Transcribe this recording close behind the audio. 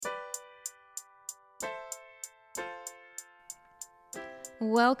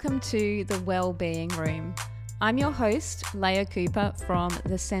Welcome to the Wellbeing Room. I'm your host, Leah Cooper from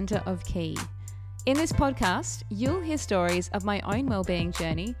the Centre of Key. In this podcast, you'll hear stories of my own wellbeing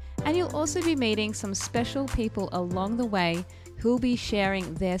journey, and you'll also be meeting some special people along the way who'll be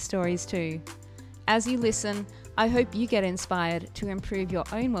sharing their stories too. As you listen, I hope you get inspired to improve your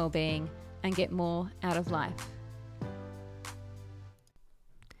own wellbeing and get more out of life.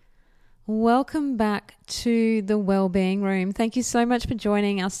 Welcome back to the Wellbeing Room. Thank you so much for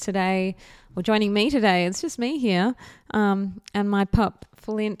joining us today, or joining me today. It's just me here, and my pup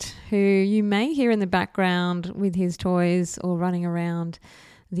Flint, who you may hear in the background with his toys or running around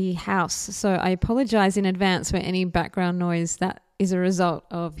the house. So I apologize in advance for any background noise that is a result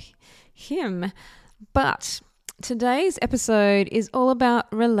of him. But today's episode is all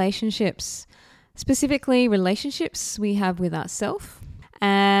about relationships, specifically relationships we have with ourselves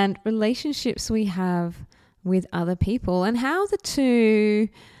and relationships we have with other people, and how the two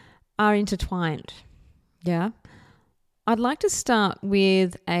are intertwined. Yeah. I'd like to start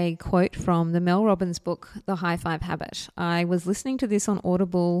with a quote from the Mel Robbins book, The High Five Habit. I was listening to this on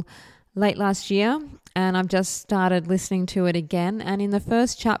Audible late last year, and I've just started listening to it again. And in the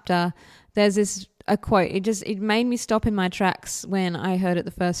first chapter, there's a quote. It made me stop in my tracks when I heard it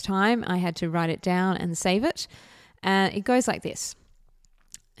the first time. I had to write it down and save it. And it goes like this.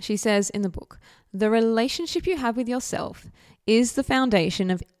 She says in the book, "The relationship you have with yourself is the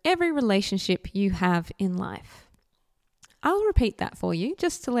foundation of every relationship you have in life." I'll repeat that for you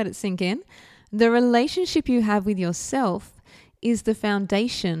just to let it sink in. The relationship you have with yourself is the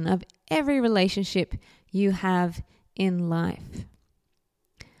foundation of every relationship you have in life.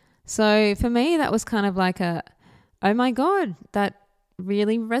 So for me, that was kind of like oh my God, that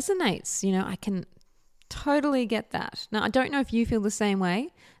really resonates. You know, I can totally get that. Now, I don't know if you feel the same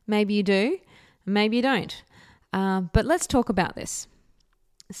way. Maybe you do, maybe you don't. But let's talk about this.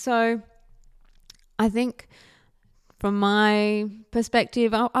 So I think from my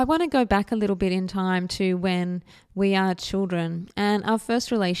perspective, I want to go back a little bit in time to when we are children, and our first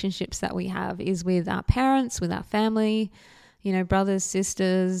relationships that we have is with our parents, with our family, you know, brothers,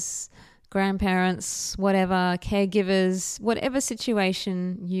 sisters, grandparents, whatever, caregivers, whatever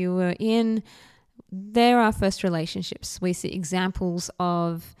situation you were in. They're our first relationships. We see examples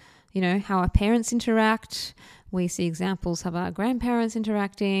of, you know, how our parents interact. We see examples of our grandparents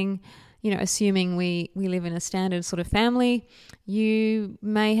interacting, you know, assuming we live in a standard sort of family. You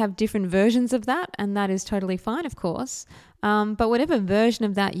may have different versions of that, and that is totally fine, of course. But whatever version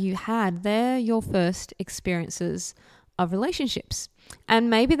of that you had, they're your first experiences of relationships. And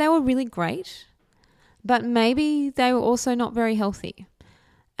maybe they were really great, but maybe they were also not very healthy.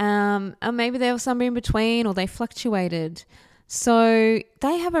 And maybe there was somewhere in between, or they fluctuated. So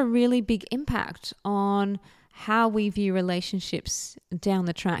they have a really big impact on how we view relationships down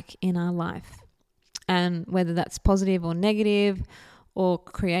the track in our life, and whether that's positive or negative, or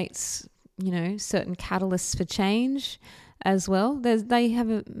creates, you know, certain catalysts for change as well. They have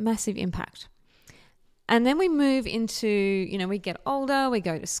a massive impact. And then we move into, you know, we get older, we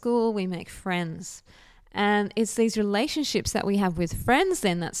go to school, we make friends. And it's these relationships that we have with friends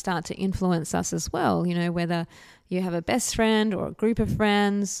then that start to influence us as well, you know, whether you have a best friend or a group of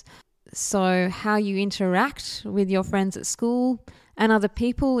friends. So how you interact with your friends at school and other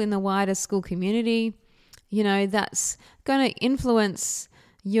people in the wider school community, you know, that's going to influence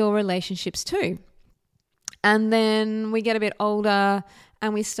your relationships too. And then we get a bit older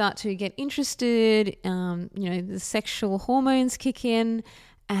and we start to get interested, you know, the sexual hormones kick in.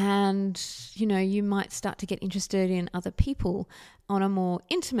 And, you know, you might start to get interested in other people on a more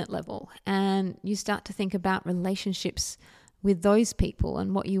intimate level. And you start to think about relationships with those people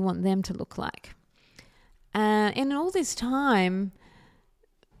and what you want them to look like. And in all this time,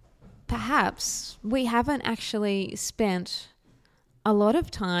 perhaps we haven't actually spent a lot of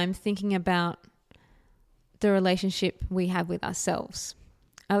time thinking about the relationship we have with ourselves.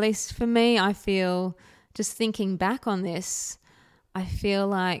 At least for me, I feel, just thinking back on this, I feel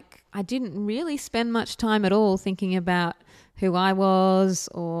like I didn't really spend much time at all thinking about who I was,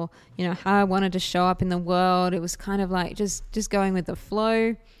 or, you know, how I wanted to show up in the world. It was kind of like just going with the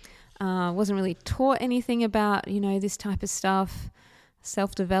flow. Wasn't really taught anything about, you know, this type of stuff,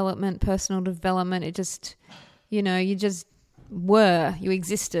 self-development, personal development. It just, you know, you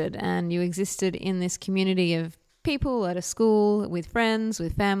existed, and you existed in this community of people at a school, with friends,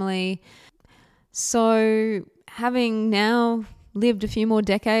 with family. So having now lived a few more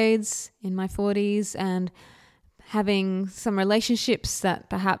decades in my 40s and having some relationships that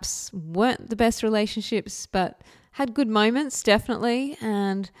perhaps weren't the best relationships, but had good moments, definitely,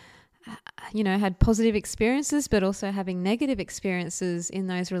 and had positive experiences, but also having negative experiences in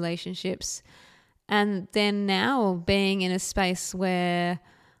those relationships. And then now being in a space where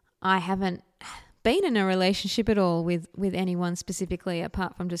I haven't been in a relationship at all with anyone specifically,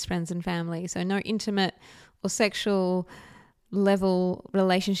 apart from just friends and family. So no intimate or sexual level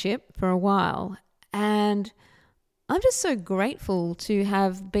relationship for a while. And I'm just so grateful to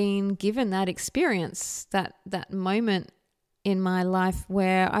have been given that experience, that moment in my life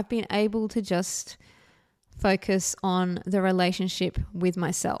where I've been able to just focus on the relationship with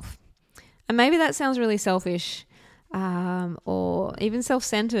myself. And maybe that sounds really selfish, or even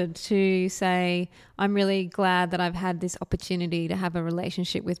self-centered to say, I'm really glad that I've had this opportunity to have a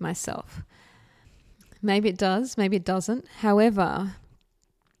relationship with myself. Maybe it does, maybe it doesn't. However,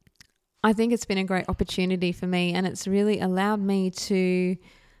 I think it's been a great opportunity for me, and it's really allowed me to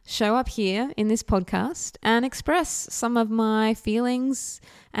show up here in this podcast and express some of my feelings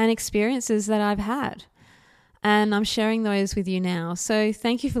and experiences that I've had. And I'm sharing those with you now. So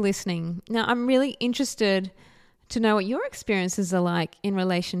thank you for listening. Now, I'm really interested to know what your experiences are like in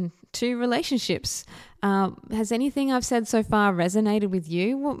relation to relationships. Has anything I've said so far resonated with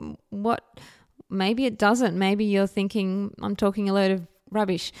you? What maybe it doesn't. Maybe you're thinking I'm talking a load of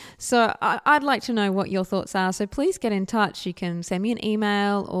rubbish. So I'd like to know what your thoughts are. So please get in touch. You can send me an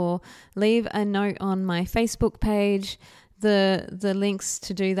email or leave a note on my Facebook page. The links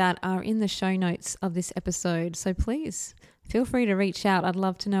to do that are in the show notes of this episode. So please feel free to reach out. I'd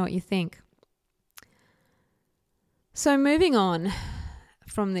love to know what you think. So moving on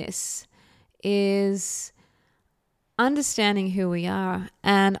from this is understanding who we are.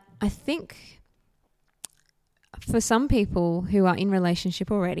 And I think for some people who are in relationship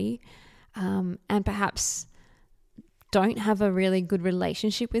already, and perhaps don't have a really good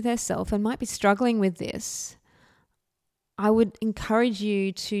relationship with themselves and might be struggling with this, I would encourage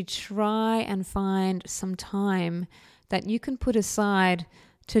you to try and find some time that you can put aside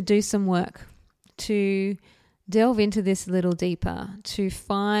to do some work, to delve into this a little deeper, to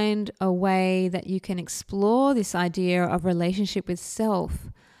find a way that you can explore this idea of relationship with self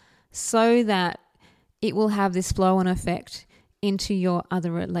so that it will have this flow-on effect into your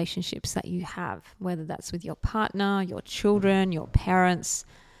other relationships that you have, whether that's with your partner, your children, your parents.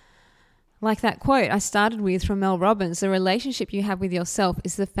 Like that quote I started with from Mel Robbins, the relationship you have with yourself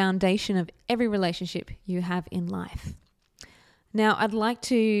is the foundation of every relationship you have in life. Now, I'd like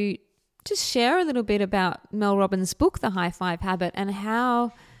to just share a little bit about Mel Robbins' book, The High Five Habit, and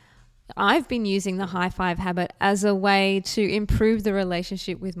how I've been using the High Five Habit as a way to improve the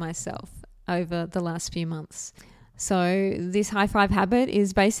relationship with myself over the last few months. So this High Five Habit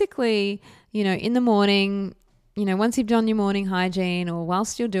is basically, in the morning, once you've done your morning hygiene or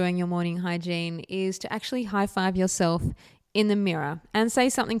whilst you're doing your morning hygiene, is to actually high five yourself in the mirror and say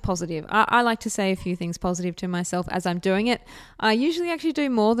something positive. I like to say a few things positive to myself as I'm doing it. I usually actually do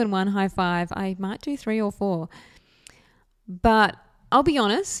more than one high five. I might do 3 or 4. But I'll be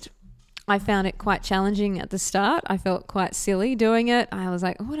honest, I found it quite challenging at the start. I felt quite silly doing it. I was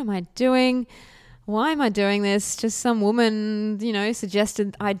like, what am I doing? Why am I doing this? Just some woman,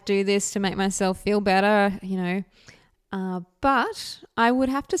 suggested I do this to make myself feel better, But I would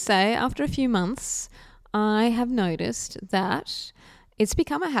have to say, after a few months, I have noticed that it's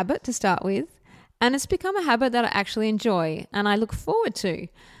become a habit to start with, and it's become a habit that I actually enjoy and I look forward to.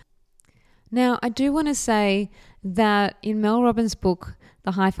 Now, I do want to say that in Mel Robbins' book,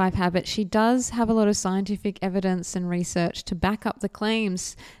 The High Five Habit, she does have a lot of scientific evidence and research to back up the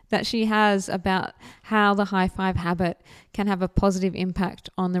claims that she has about how the High Five Habit can have a positive impact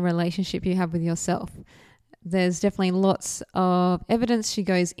on the relationship you have with yourself. There's definitely lots of evidence she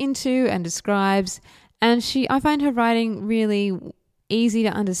goes into and describes, and I find her writing really easy to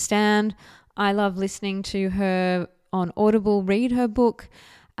understand. I love listening to her on Audible read her book.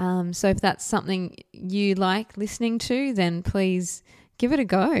 So if that's something you like listening to, then please give it a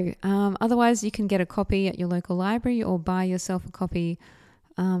go. Otherwise, you can get a copy at your local library or buy yourself a copy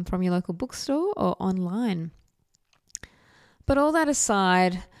from your local bookstore or online. But all that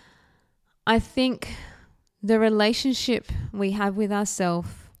aside, I think the relationship we have with ourselves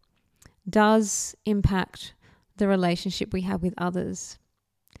does impact the relationship we have with others.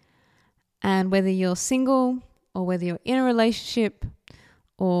 And whether you're single or whether you're in a relationship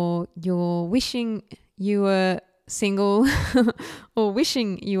or you're wishing you were single or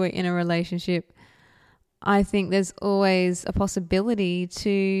wishing you were in a relationship, I think there's always a possibility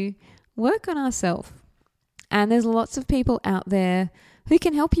to work on ourselves. And there's lots of people out there who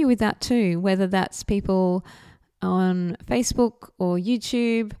can help you with that too, whether that's people on Facebook or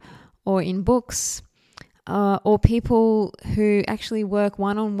YouTube or in books. or people who actually work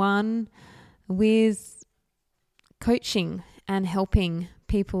one-on-one with coaching and helping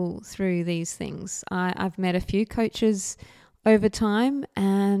people through these things. I've met a few coaches over time,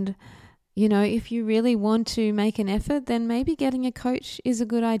 and if you really want to make an effort, then maybe getting a coach is a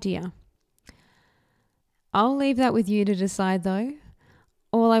good idea. I'll leave that with you to decide, though.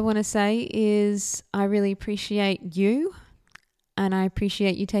 All I want to say is I really appreciate you, and I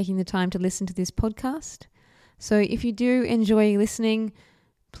appreciate you taking the time to listen to this podcast. So if you do enjoy listening,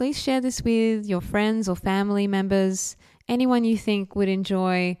 please share this with your friends or family members, anyone you think would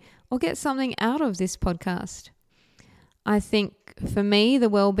enjoy or get something out of this podcast. I think for me, the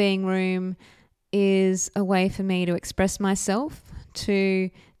Wellbeing Room is a way for me to express myself, to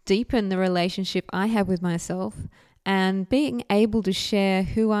deepen the relationship I have with myself, and being able to share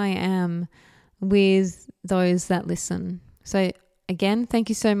who I am with those that listen. So again, thank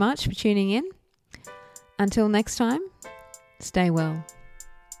you so much for tuning in. Until next time, stay well.